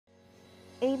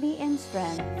ABM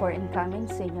Strand for incoming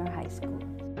senior high school.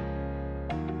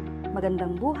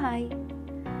 Magandang buhay!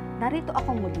 Narito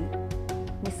ako muli,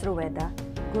 Miss Rueda,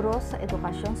 guro sa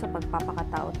edukasyon sa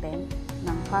pagpapakatao 10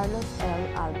 ng Carlos L.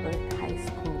 Albert High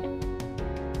School.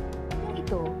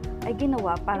 Ito ay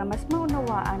ginawa para mas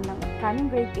maunawaan ng incoming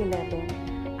grade 11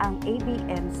 ang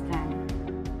ABM Strand.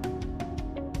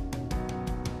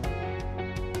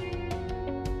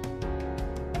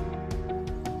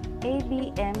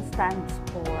 ABM stands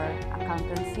for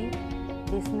Accountancy,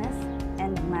 Business,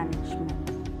 and Management.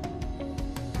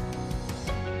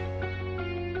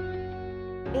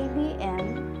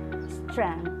 ABM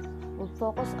Strand will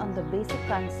focus on the basic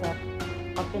concept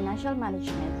of financial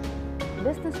management,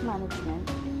 business management,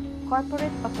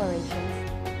 corporate operations,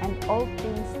 and all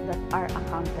things that are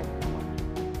accounted for.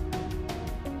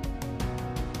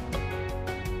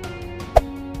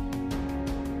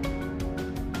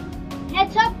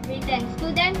 Heads up, written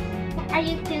students! Are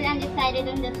you still undecided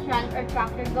on the strand or track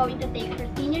you're going to take for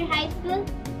senior high school?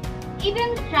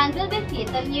 ABM Strand will be fit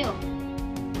on you.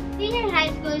 Senior high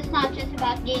school is not just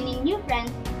about gaining new friends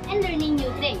and learning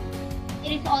new things.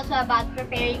 It is also about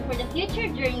preparing for the future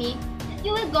journey that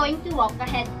you are going to walk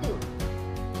ahead to.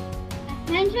 As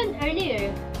mentioned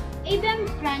earlier, ABM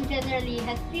Strand generally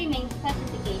has three main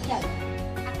specifications: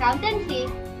 accountancy,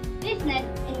 business,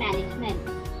 and management.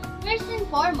 First and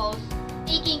foremost,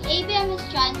 taking ABM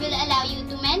Strand will allow you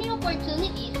to many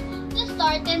opportunities to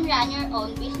start and run your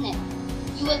own business.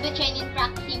 You will be trained in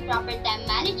practicing proper time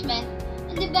management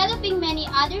and developing many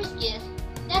other skills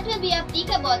that will be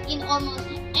applicable in almost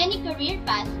any career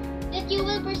path that you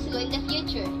will pursue in the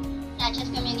future, such as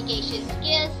communication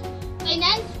skills,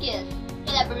 finance skills,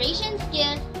 collaboration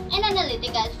skills, and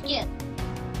analytical skills.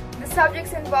 The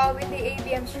subjects involved with the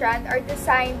ABM Strand are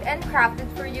designed and crafted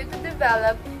for you to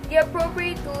develop the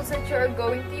appropriate tools that you are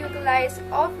going to utilize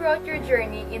all throughout your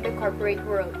journey in the corporate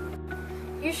world.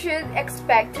 You should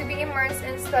expect to be immersed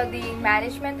in studying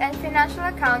management and financial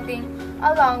accounting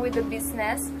along with the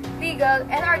business, legal,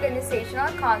 and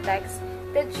organizational context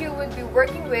that you would be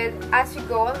working with as you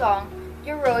go along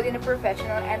your road in a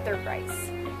professional enterprise.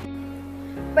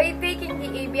 By taking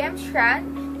the ABM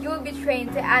Strand, you will be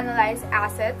trained to analyze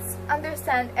assets,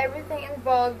 understand everything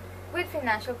involved with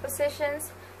financial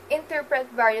positions, interpret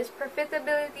various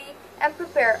profitability, and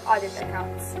prepare audit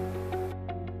accounts.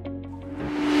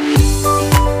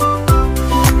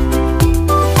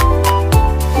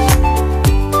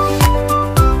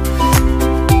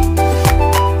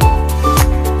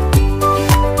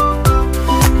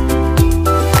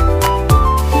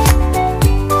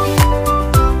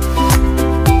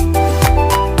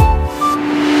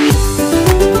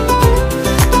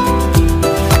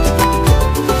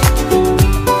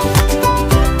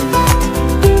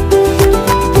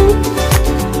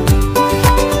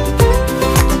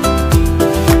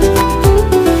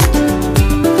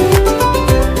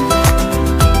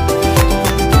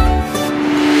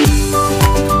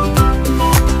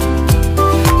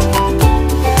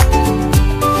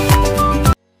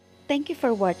 Thank you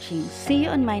for watching. See you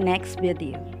on my next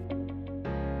video.